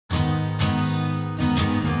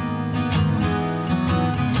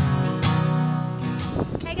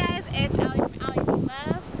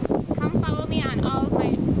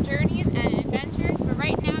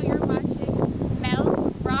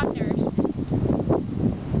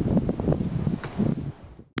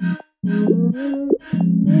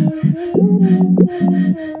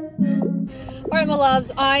Alright my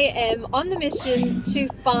loves, I am on the mission to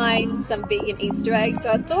find some vegan Easter eggs,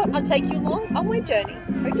 so I thought I'd take you along on my journey.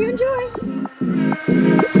 Hope you enjoy!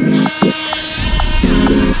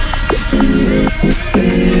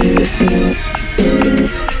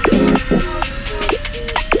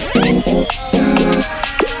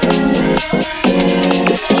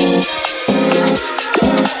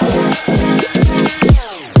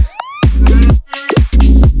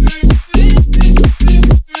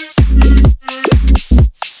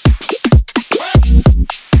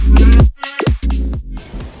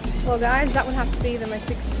 Well guys, that would have to be the most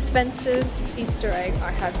expensive Easter egg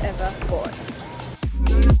I have ever bought.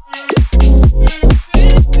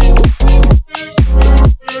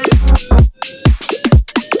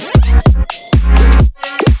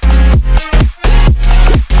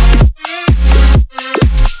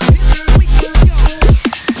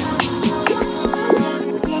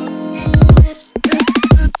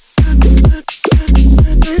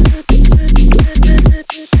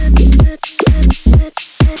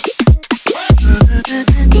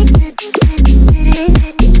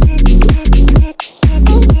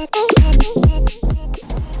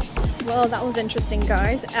 Well, that was interesting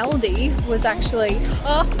guys. Aldi was actually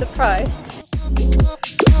half the price.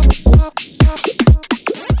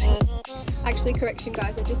 Actually, correction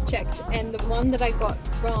guys, I just checked and the one that I got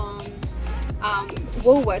from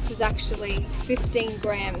Woolworths was actually 15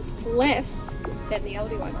 grams less than the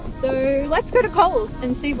Aldi one. So let's go to Coles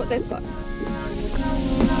and see what they've got.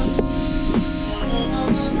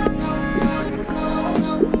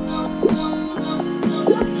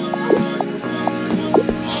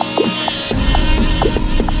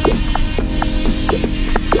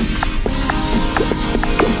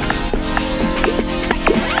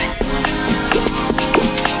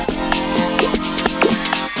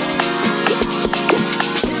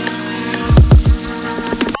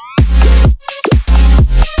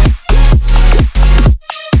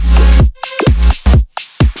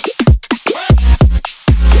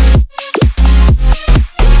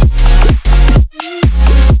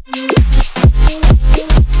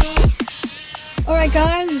 Alright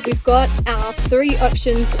guys, we've got our 3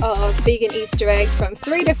 options of vegan Easter eggs from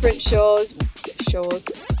 3 different stores,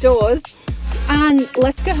 and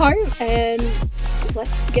let's get home and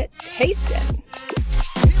let's get tasting.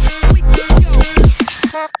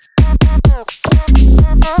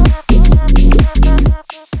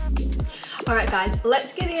 Alright guys,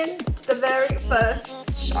 let's get into the very first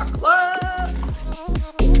chocolate.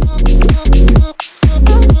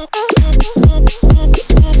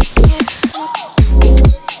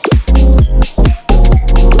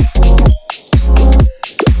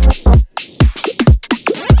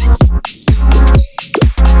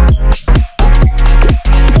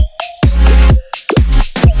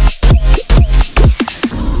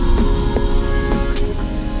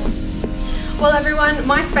 Well everyone,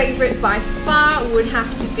 my favourite by far would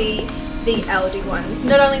have to be the Aldi ones.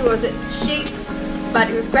 Not only was it cheap,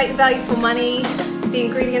 but it was great value for money. The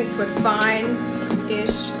ingredients were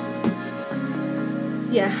fine-ish.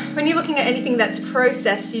 Yeah, when you're looking at anything that's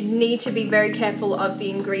processed, you need to be very careful of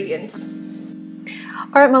the ingredients.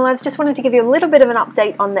 Alright my loves, just wanted to give you a little bit of an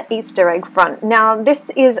update on the Easter egg front. Now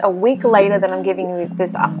this is a week later that I'm giving you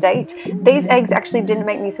this update. These eggs actually didn't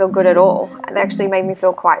make me feel good at all. They actually made me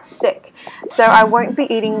feel quite sick. So I won't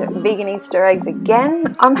be eating vegan Easter eggs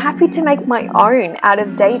again. I'm happy to make my own out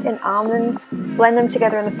of date and almonds, blend them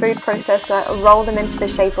together in the food processor, roll them into the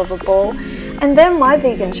shape of a ball, and then my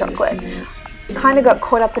vegan chocolate. Kind of got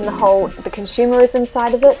caught up in the consumerism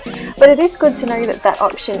side of it, but it is good to know that that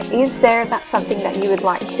option is there. That's something that you would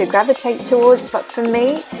like to gravitate towards, but for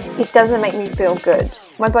me it doesn't make me feel good.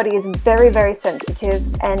 My body is very, very sensitive,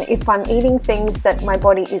 and if I'm eating things that my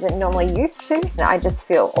body isn't normally used to, I just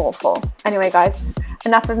feel awful. Anyway guys,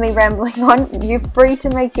 enough of me rambling on. You're free to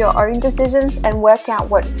make your own decisions and work out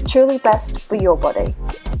what's truly best for your body.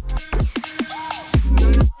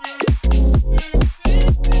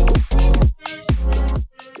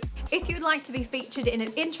 If you would like to be featured in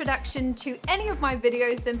an introduction to any of my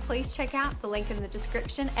videos, then please check out the link in the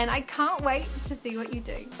description, and I can't wait to see what you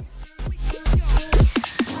do.